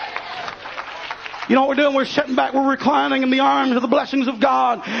 You know what we're doing? We're sitting back. We're reclining in the arms of the blessings of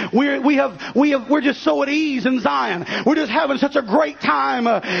God. We're just so at ease in Zion. We're just having such a great time.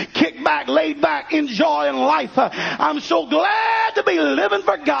 Kick back, laid back, enjoying life. I'm so glad to be living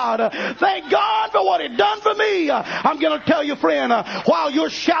for God. Thank God for what He done for me. I'm going to tell you, friend, while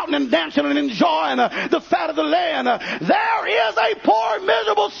you're shouting and dancing and enjoying the fat of the land, there is a poor,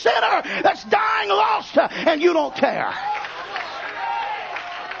 miserable sinner that's dying lost, and you don't care.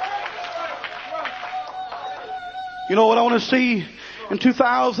 You know what I want to see in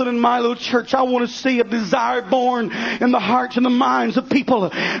 2000 in my little church? I want to see a desire born in the hearts and the minds of people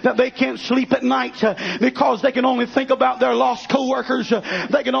that they can't sleep at night because they can only think about their lost co-workers.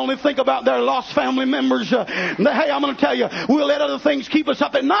 They can only think about their lost family members. Hey, I'm going to tell you, we'll let other things keep us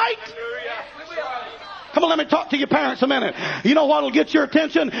up at night. Come on, let me talk to your parents a minute. You know what will get your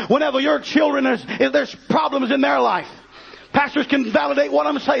attention? Whenever your children, if there's problems in their life. Pastors can validate what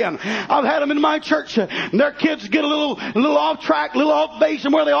I'm saying. I've had them in my church. And their kids get a little off track, a little off base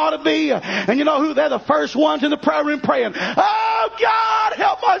and where they ought to be. And you know who? They're the first ones in the prayer room praying. Oh, God,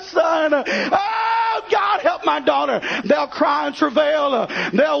 help my son. Oh, God, help my daughter. They'll cry and travail.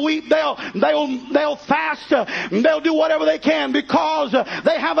 They'll weep. They'll fast. They'll do whatever they can because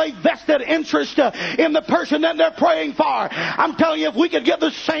they have a vested interest in the person that they're praying for. I'm telling you, if we could get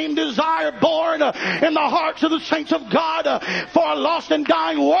the same desire born in the hearts of the saints of God for a lost and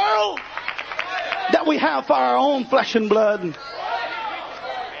dying world that we have for our own flesh and blood.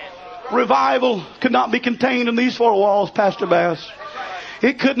 Revival could not be contained in these four walls, Pastor Bass.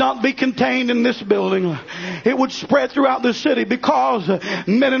 It could not be contained in this building. It would spread throughout the city because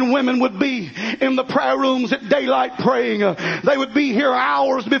men and women would be in the prayer rooms at daylight praying. They would be here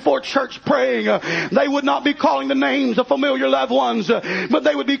hours before church praying. They would not be calling the names of familiar loved ones, but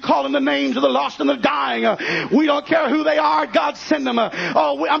they would be calling the names of the lost and the dying. We don't care who they are. God send them.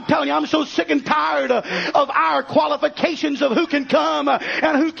 I'm telling you, I'm so sick and tired of our qualifications of who can come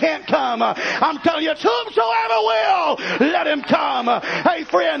and who can't come. I'm telling you, whomsoever will, let him come. Hey,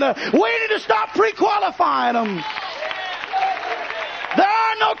 friend, we need to stop pre-qualifying them. There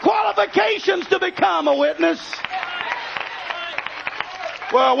are no qualifications to become a witness.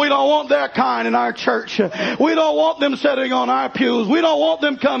 Well, we don't want their kind in our church. We don't want them sitting on our pews. We don't want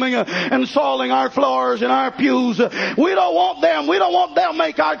them coming and soiling our floors and our pews. We don't want them. We don't want them to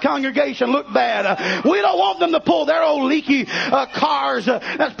make our congregation look bad. We don't want them to pull their old leaky cars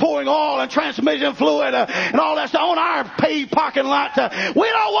that's pouring oil and transmission fluid and all that stuff on our paved parking lot. We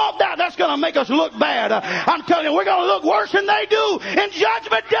don't want that. That's going to make us look bad. I'm telling you, we're going to look worse than they do in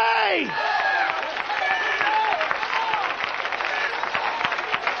Judgment Day.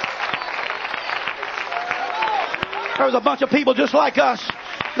 There was a bunch of people just like us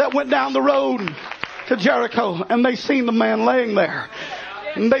that went down the road to Jericho and they seen the man laying there.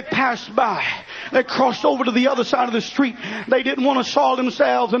 And they passed by. They crossed over to the other side of the street. They didn't want to soil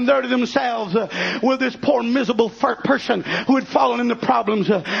themselves and dirty themselves with this poor miserable person who had fallen into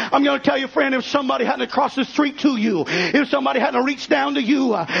problems. I'm going to tell you, friend, if somebody hadn't crossed the street to you, if somebody hadn't reached down to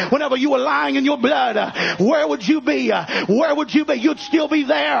you whenever you were lying in your blood, where would you be? Where would you be? You'd still be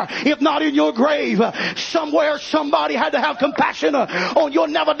there, if not in your grave. Somewhere somebody had to have compassion on your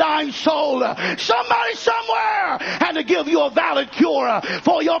never dying soul. Somebody somewhere had to give you a valid cure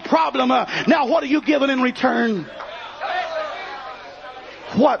for your problem. Now, what are you given in return?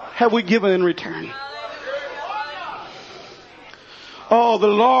 What have we given in return? Oh, the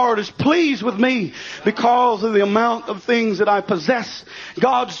Lord is pleased with me because of the amount of things that I possess.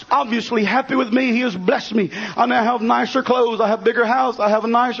 God's obviously happy with me. He has blessed me. I now have nicer clothes. I have a bigger house. I have a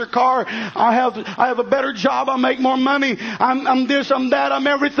nicer car. I have a better job. I make more money. I'm this, I'm that, I'm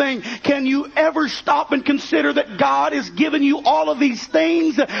everything. Can you ever stop and consider that God has given you all of these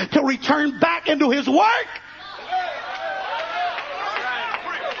things to return back into His work?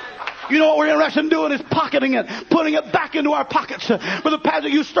 You know what we're interested in doing is pocketing it, putting it back into our pockets. Brother Pastor,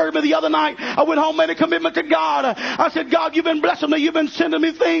 you stirred me the other night. I went home, made a commitment to God. I said, God, you've been blessing me. You've been sending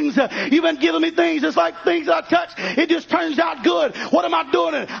me things. You've been giving me things. It's like things I touch. It just turns out good. What am I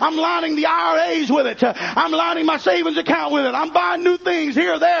doing? I'm lining the IRAs with it. I'm lining my savings account with it. I'm buying new things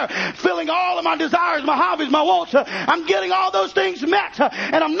here or there, filling all of my desires, my hobbies, my wants. I'm getting all those things met.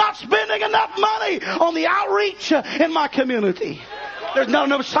 And I'm not spending enough money on the outreach in my community. There's not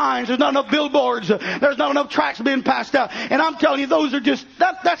enough signs. There's not enough billboards. There's not enough tracts being passed out. And I'm telling you, those are just,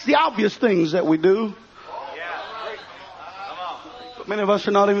 that's the obvious things that we do. But many of us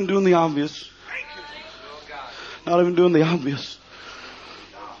are not even doing the obvious. Not even doing the obvious.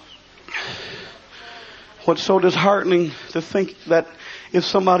 What's so disheartening to think that if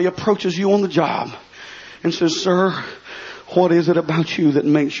somebody approaches you on the job and says, sir, what is it about you that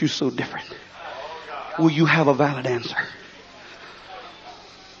makes you so different? Will you have a valid answer?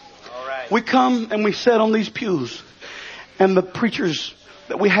 We come and we sit on these pews, and the preachers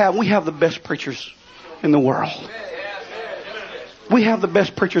that we have the best preachers in the world. We have the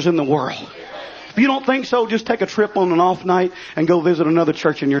best preachers in the world. If you don't think so, just take a trip on an off night and go visit another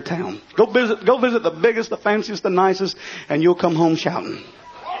church in your town. Go visit the biggest, the fanciest, the nicest, and you'll come home shouting.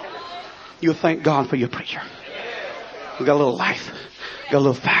 You'll thank God for your preacher. We got a little life, got a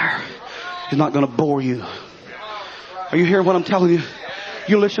little fire. He's not going to bore you. Are you hearing what I'm telling you?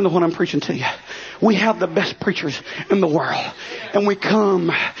 You listen to what I'm preaching to you. We have the best preachers in the world. And we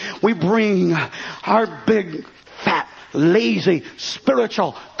come, we bring our big, fat, lazy,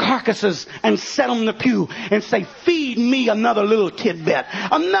 spiritual carcasses and set them in the pew and say, feed me another little tidbit,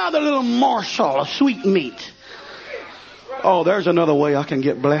 another little morsel of sweet meat. Oh, there's another way I can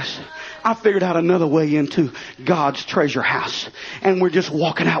get blessed. I figured out another way into God's treasure house. And we're just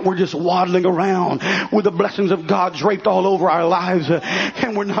walking out. We're just waddling around with the blessings of God draped all over our lives.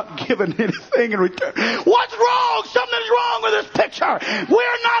 And we're not given anything in return. What's wrong? Something is wrong with this picture.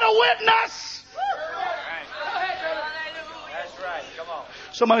 We're not a witness.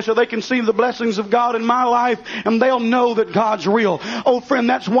 Somebody said they can see the blessings of God in my life and they'll know that God's real. Oh friend,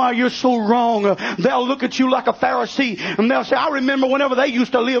 that's why you're so wrong. They'll look at you like a Pharisee and they'll say, I remember whenever they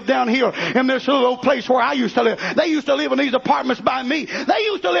used to live down here in this little old place where I used to live. They used to live in these apartments by me. They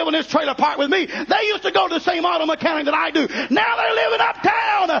used to live in this trailer park with me. They used to go to the same auto mechanic that I do. Now they're living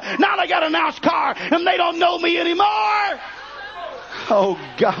uptown. Now they got a nice car and they don't know me anymore. Oh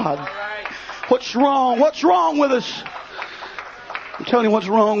God. What's wrong? What's wrong with us? I'm telling you what's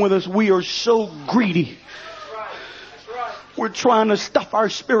wrong with us. We are so greedy. We're trying to stuff our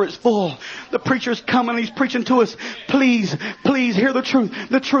spirits full. The preacher's coming, he's preaching to us. Please, please hear the truth.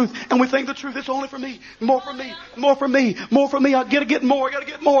 The truth. And we think the truth is only for me. More for me. More for me. More for me. I gotta get more. I gotta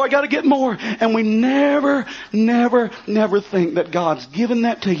get more. I gotta get more. And we never think that God's given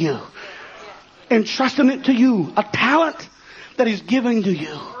that to you. Entrusting it to you. A talent that He's giving to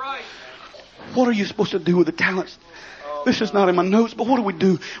you. What are you supposed to do with the talents? This is not in my notes, but what do we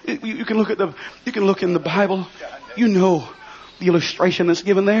do? You can look in the Bible. You know the illustration that's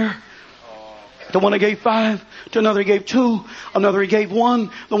given there. The one that gave 5, to another he gave 2, another he gave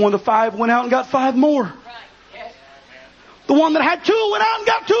 1. The one with 5 went out and got 5 more. The one that had 2 went out and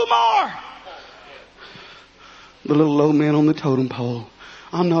got 2 more. The little low man on the totem pole.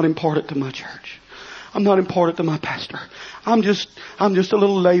 I'm not important to my church. I'm not important to my pastor. I'm just a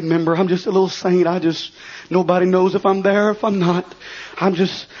little lay member. I'm just a little saint. Nobody knows if I'm there, if I'm not. I'm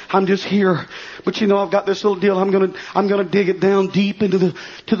just here. But you know, I've got this little deal. I'm gonna dig it down deep into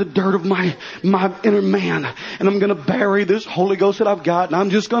the dirt of my inner man. And I'm gonna bury this Holy Ghost that I've got. And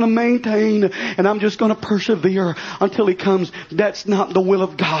I'm just gonna maintain and I'm just gonna persevere until He comes. That's not the will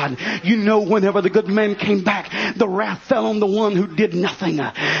of God. You know, whenever the good man came back, the wrath fell on the one who did nothing.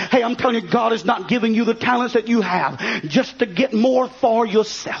 Hey, I'm telling you, God is not giving you the talents that you have just to get more for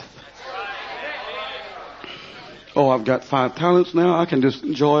yourself. Oh, I've got 5 talents now. I can just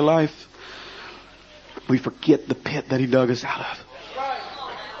enjoy life. We forget the pit that He dug us out of.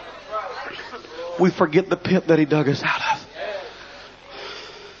 We forget the pit that He dug us out of.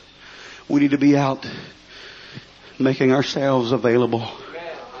 We need to be out making ourselves available.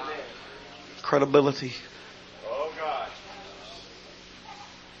 Credibility.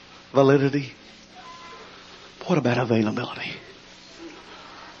 Validity. What about availability?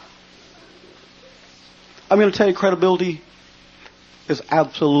 I'm going to tell you, credibility is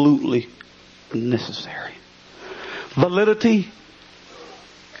absolutely necessary. Validity,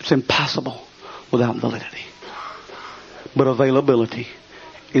 it's impossible without validity. But availability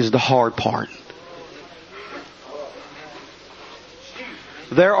is the hard part.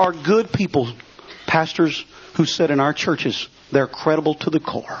 There are good people, pastors, who sit in our churches, they're credible to the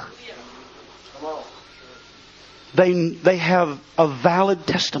core. They have a valid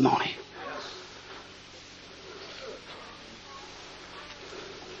testimony.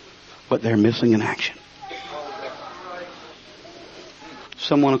 But they're missing in action.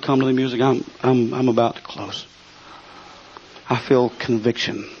 Someone will come to the music. I'm about to close. I feel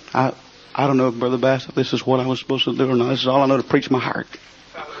conviction. I don't know, Brother Bass, if this is what I was supposed to do or not. This is all I know, to preach my heart.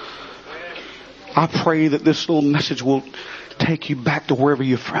 I pray that this little message will take you back to wherever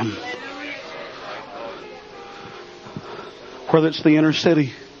you're from. Whether it's the inner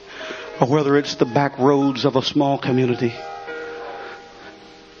city or whether it's the back roads of a small community.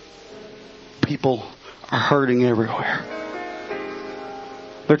 People are hurting everywhere.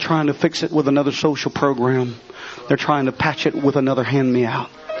 They're trying to fix it with another social program. They're trying to patch it with another hand-me-out.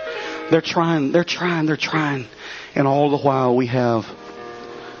 They're trying. And all the while we have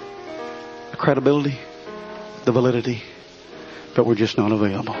the credibility, the validity, but we're just not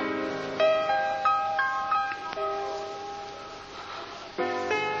available.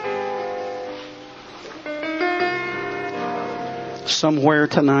 Somewhere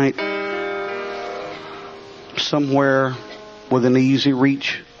tonight, somewhere within easy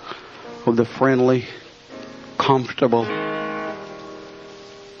reach of the friendly, comfortable,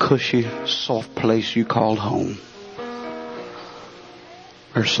 cushy, soft place you called home,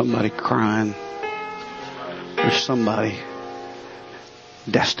 there's somebody crying. There's somebody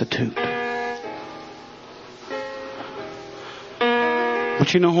destitute.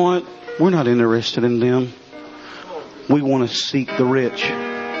 But you know what? We're not interested in them. We want to seek the rich.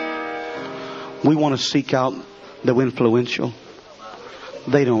 We want to seek out the influential.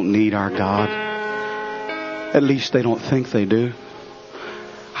 They don't need our God. At least they don't think they do.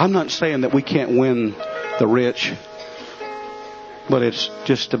 I'm not saying that we can't win the rich, but it's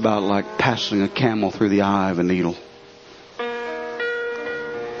just about like passing a camel through the eye of a needle.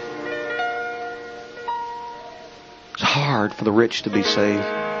 It's hard for the rich to be saved.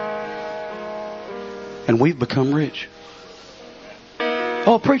 And we've become rich.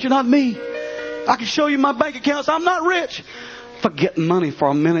 Oh, preacher, not me. I can show you my bank accounts. I'm not rich. Forget money for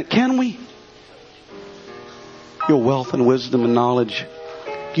a minute, can we? Your wealth and wisdom and knowledge.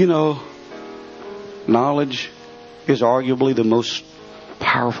 You know, knowledge is arguably the most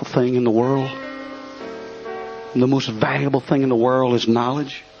powerful thing in the world. The most valuable thing in the world is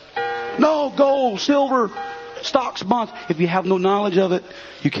knowledge. No gold, silver, stocks, bonds. If you have no knowledge of it,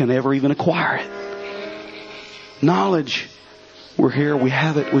 you can never even acquire it. Knowledge. We're here. We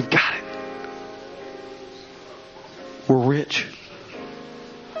have it. We've got it. We're rich.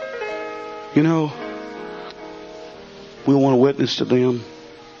 You know, we want to witness to them.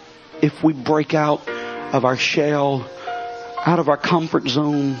 If we break out of our shell, out of our comfort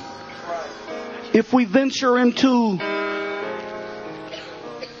zone, if we venture into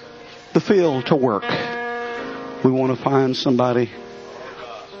the field to work, we want to find somebody.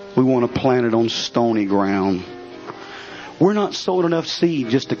 We want to plant it on stony ground. We're not sowing enough seed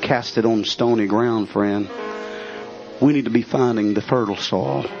just to cast it on stony ground, friend. We need to be finding the fertile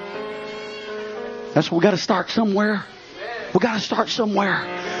soil. That's what we got to start somewhere. We got to start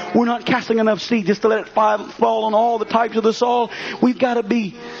somewhere. We're not casting enough seed just to let it fall on all the types of the soil. We've got to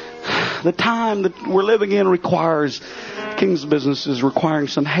be. The time that we're living in requires, King's business is requiring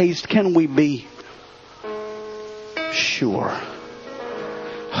some haste. Can we be sure?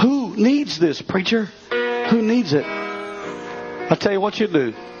 Who needs this, preacher? Who needs it? I'll tell you what you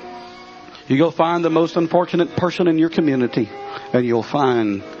do. You go find the most unfortunate person in your community, and you'll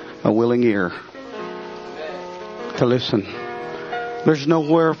find a willing ear to listen. There's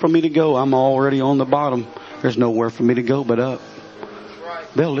nowhere for me to go. I'm already on the bottom. There's nowhere for me to go but up.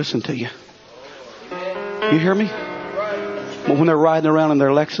 They'll listen to you. You hear me? But when they're riding around in their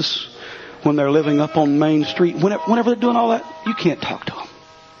Lexus, when they're living up on Main Street, whenever they're doing all that, you can't talk to them.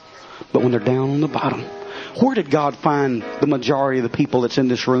 But when they're down on the bottom, where did God find the majority of the people that's in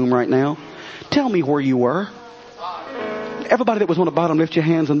this room right now? Tell me where you were. Everybody that was on the bottom, lift your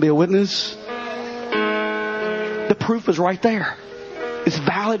hands and be a witness. The proof is right there. It's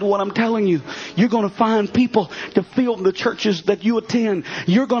valid what I'm telling you. You're going to find people to fill the churches that you attend.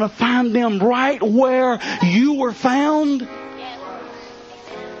 You're going to find them right where you were found.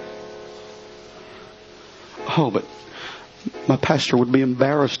 Oh, but my pastor would be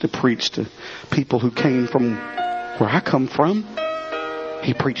embarrassed to preach to people who came from where I come from.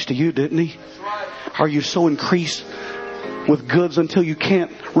 He preached to you, didn't he? Are you so increased with goods until you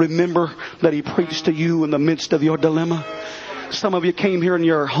can't remember that he preached to you in the midst of your dilemma? Some of you came here and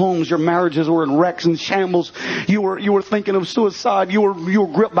your homes, your marriages were in wrecks and shambles. You were thinking of suicide. You were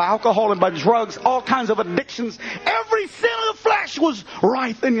gripped by alcohol and by drugs, all kinds of addictions. Every sin of the flesh was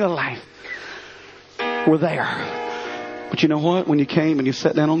rife in your life. We're there. But you know what? When you came and you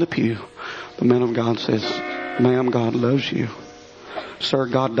sat down on the pew, the man of God says, "Ma'am, God loves you. Sir,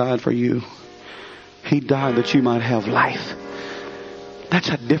 God died for you. He died that you might have life." That's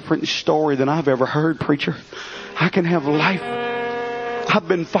a different story than I've ever heard, preacher. I can have life. I've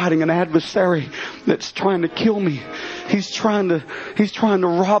been fighting an adversary that's trying to kill me. He's trying to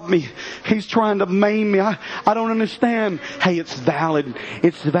rob me. He's trying to maim me. I don't understand. Hey, it's valid.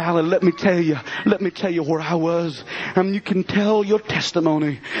 It's valid. Let me tell you where I was. And you can tell your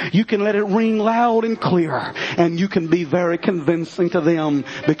testimony. You can let it ring loud and clear. And you can be very convincing to them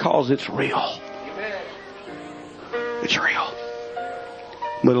because it's real. It's real.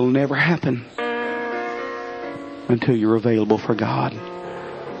 But it'll never happen until you're available for God.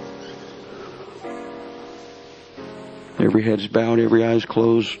 Every head's bowed, every eye's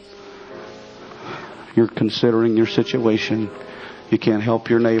closed. You're considering your situation. You can't help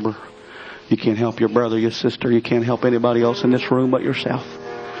your neighbor. You can't help your brother, your sister. You can't help anybody else in this room but yourself.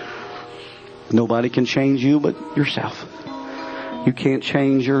 Nobody can change you but yourself. You can't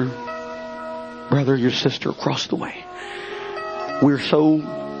change your brother, your sister across the way. We're so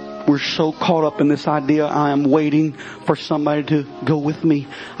caught up in this idea. I am waiting for somebody to go with me.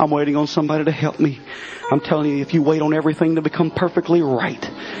 I'm waiting on somebody to help me. I'm telling you, if you wait on everything to become perfectly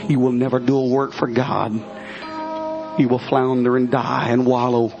right, you will never do a work for God. You will flounder and die and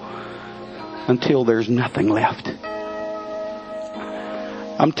wallow until there's nothing left.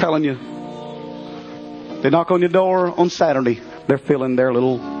 I'm telling you, they knock on your door on Saturday. They're filling their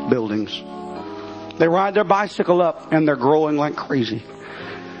little buildings. They ride their bicycle up and they're growing like crazy.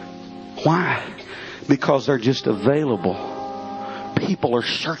 Why? Because they're just available. people are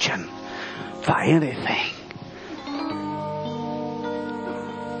searching for anything.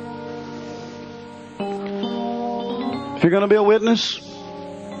 If you're going to be a witness,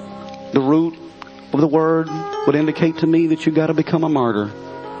 the root of the word would indicate to me that you've got to become a martyr.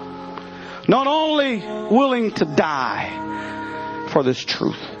 Not only willing to die for this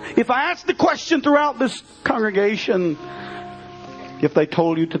truth. If I asked the question throughout this congregation, if they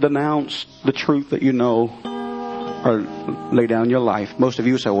told you to denounce the truth that you know or lay down your life, most of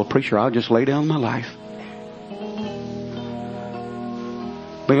you say, well, preacher, I'll just lay down my life.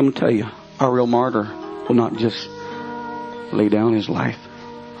 But I'm going to tell you, a real martyr will not just lay down his life,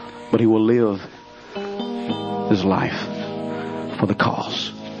 but he will live his life for the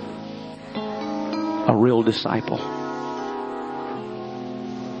cause. A real disciple.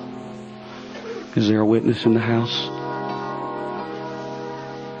 Is there a witness in the house?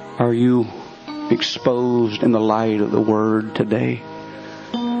 Are you exposed in the light of the word today?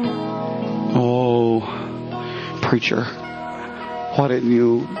 Oh, preacher, why didn't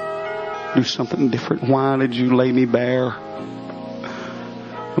you do something different? Why did you lay me bare?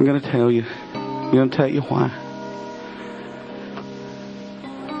 I'm going to tell you. I'm going to tell you why.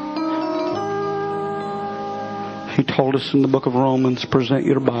 He told us in the book of Romans, present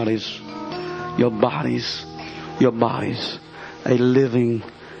your bodies, a living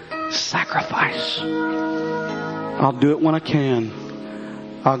sacrifice. I'll do it when I can.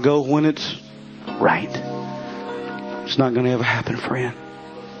 I'll go when it's right. It's not going to ever happen, friend.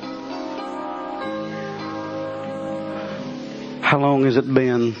 How long has it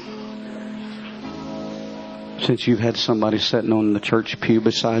been since you've had somebody sitting on the church pew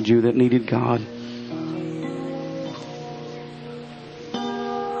beside you that needed God?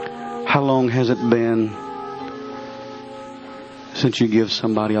 How long has it been since you give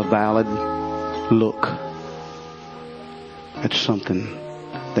somebody a valid look at something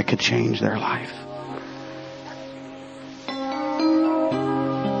that could change their life?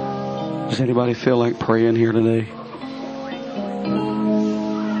 Does anybody feel like praying here today?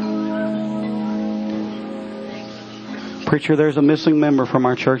 Preacher, there's a missing member from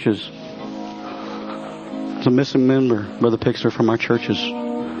our churches. There's a missing member, Brother Pixar, from our churches.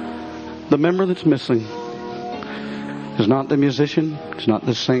 The member that's missing is not the musician, it's not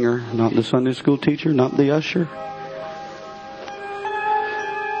the singer, not the Sunday school teacher, not the usher.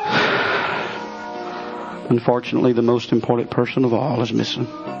 Unfortunately, the most important person of all is missing.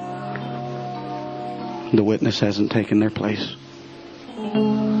 The witness hasn't taken their place.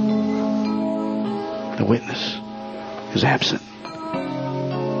 The witness is absent.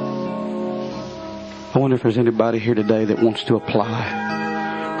 I wonder if there's anybody here today that wants to apply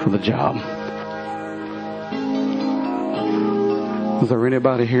for the job. Is there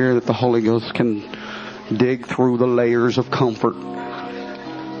anybody here that the Holy Ghost can dig through the layers of comfort?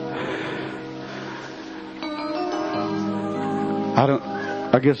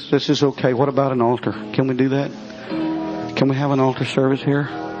 I guess this is okay. What about an altar? Can we do that? Can we have an altar service here?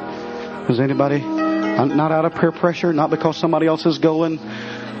 Is anybody? Not out of peer pressure, not because somebody else is going.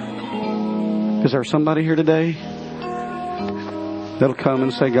 Is there somebody here today that'll come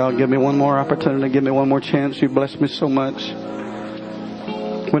and say, God, give me one more opportunity, give me one more chance. You blessed me so much.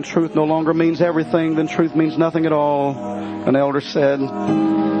 When truth no longer means everything, then truth means nothing at all. An elder said,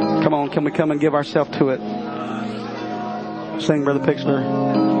 come on, can we come and give ourselves to it? Sing, Brother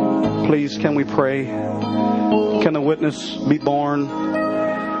Pixler. Please, can we pray? Can a witness be born?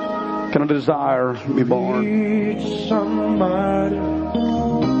 Can a desire be born? Somebody,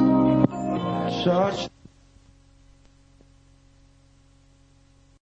 such